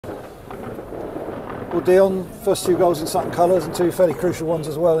Well, Dion, first 2 goals in Sutton colours and 2 fairly crucial ones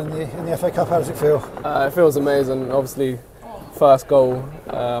as well in the FA Cup. How does it feel? It feels amazing. Obviously, first goal,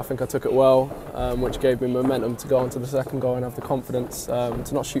 I think I took it well, which gave me momentum to go on to the second goal and have the confidence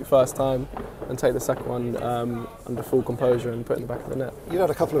to not shoot first time and take the second one under full composure and put it in the back of the net. You had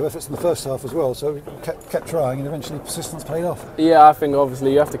a couple of efforts in the first half as well, so you kept trying and eventually persistence paid off. Yeah, I think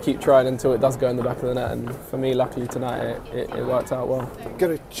obviously you have to keep trying until it does go in the back of the net, and for me, luckily tonight, it worked out well.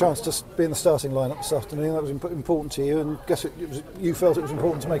 Get a chance to be in the starting lineup this afternoon. That was important to you, and guess you felt it was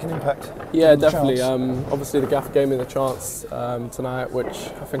important to make an impact. Yeah, definitely. Obviously, the gaffer gave me the chance tonight, which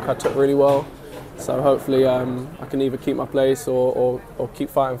I think I took really well. So hopefully I can either keep my place or keep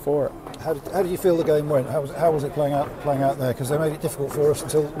fighting for it. How did you feel the game went? How was it playing out there? Because they made it difficult for us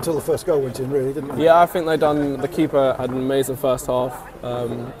until the first goal went in, really, didn't they? Yeah, I think the keeper had an amazing first half.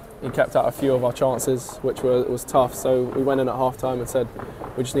 He kept out a few of our chances, which was tough. So we went in at half time and said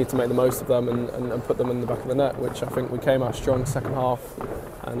we just need to make the most of them and put them in the back of the net, which I think we came out strong second half.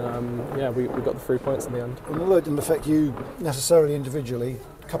 And yeah, we got the 3 points in the end. And although it didn't affect you necessarily individually,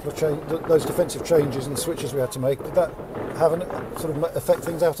 a couple of those defensive changes and switches we had to make, did that have sort of affect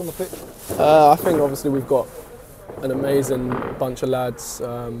things out on the pitch? I think obviously we've got an amazing bunch of lads,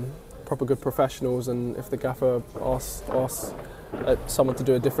 proper good professionals, and if the gaffer asks someone to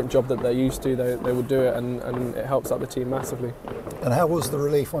do a different job that they're used to, they would do it, and it helps out the team massively. And how was the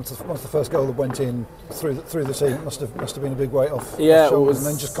relief once the first goal that went in through the team? It must have been a big weight off. Yeah, off it was. And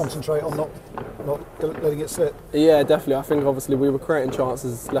then just concentrate on not letting it slip. Yeah, definitely. I think obviously we were creating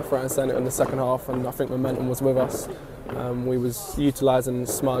chances left, right, and centre in the second half, and I think momentum was with us. We was utilising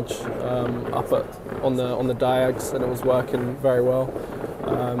smudge up on the diags, and it was working very well.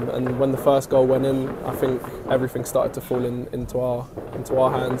 And when the first goal went in, I think everything started to fall into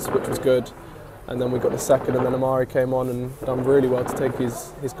our hands, which was good. And then we got the second, and then Amari came on and done really well to take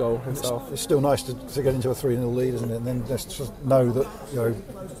his goal himself. It's still nice to get into a 3-0 lead, isn't it? And then just know that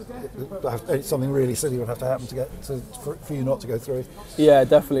something really silly would have to happen for you not to go through. Yeah,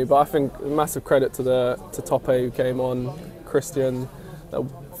 definitely. But I think massive credit to Tope who came on, Christian that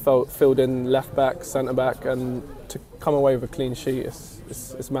filled in left back, centre back, and to come away with a clean sheet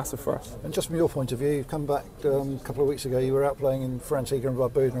it's massive for us. And just from your point of view, you've come back a couple of weeks ago. You were out playing in for Antigua and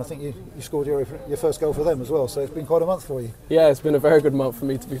Barbuda, and I think you scored your first goal for them as well. So it's been quite a month for you. Yeah, it's been a very good month for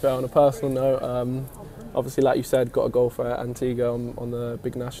me, to be fair. On a personal note, obviously, like you said, got a goal for Antigua on the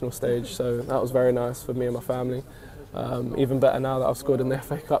big national stage, so that was very nice for me and my family. Even better now that I've scored in the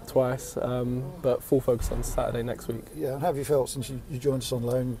FA Cup twice, but full focus on Saturday next week. Yeah, and how have you felt since you joined us on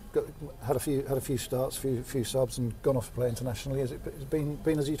loan? Had a few starts, few subs, and gone off to play internationally. Has it been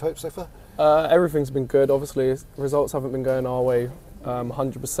as you'd hoped so far? Everything's been good. Obviously, results haven't been going our way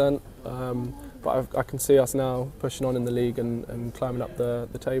 100%, but I can see us now pushing on in the league and climbing up the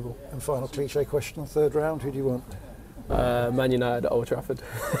table. And final cliche question: third round, who do you want? Man United at Old Trafford.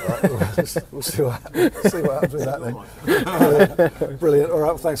 Right, we'll see what happens with that then. Brilliant. All right,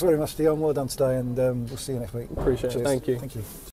 well, thanks very much, Dion. Well done today, and we'll see you next week. Appreciate it. Thank you. Thank you.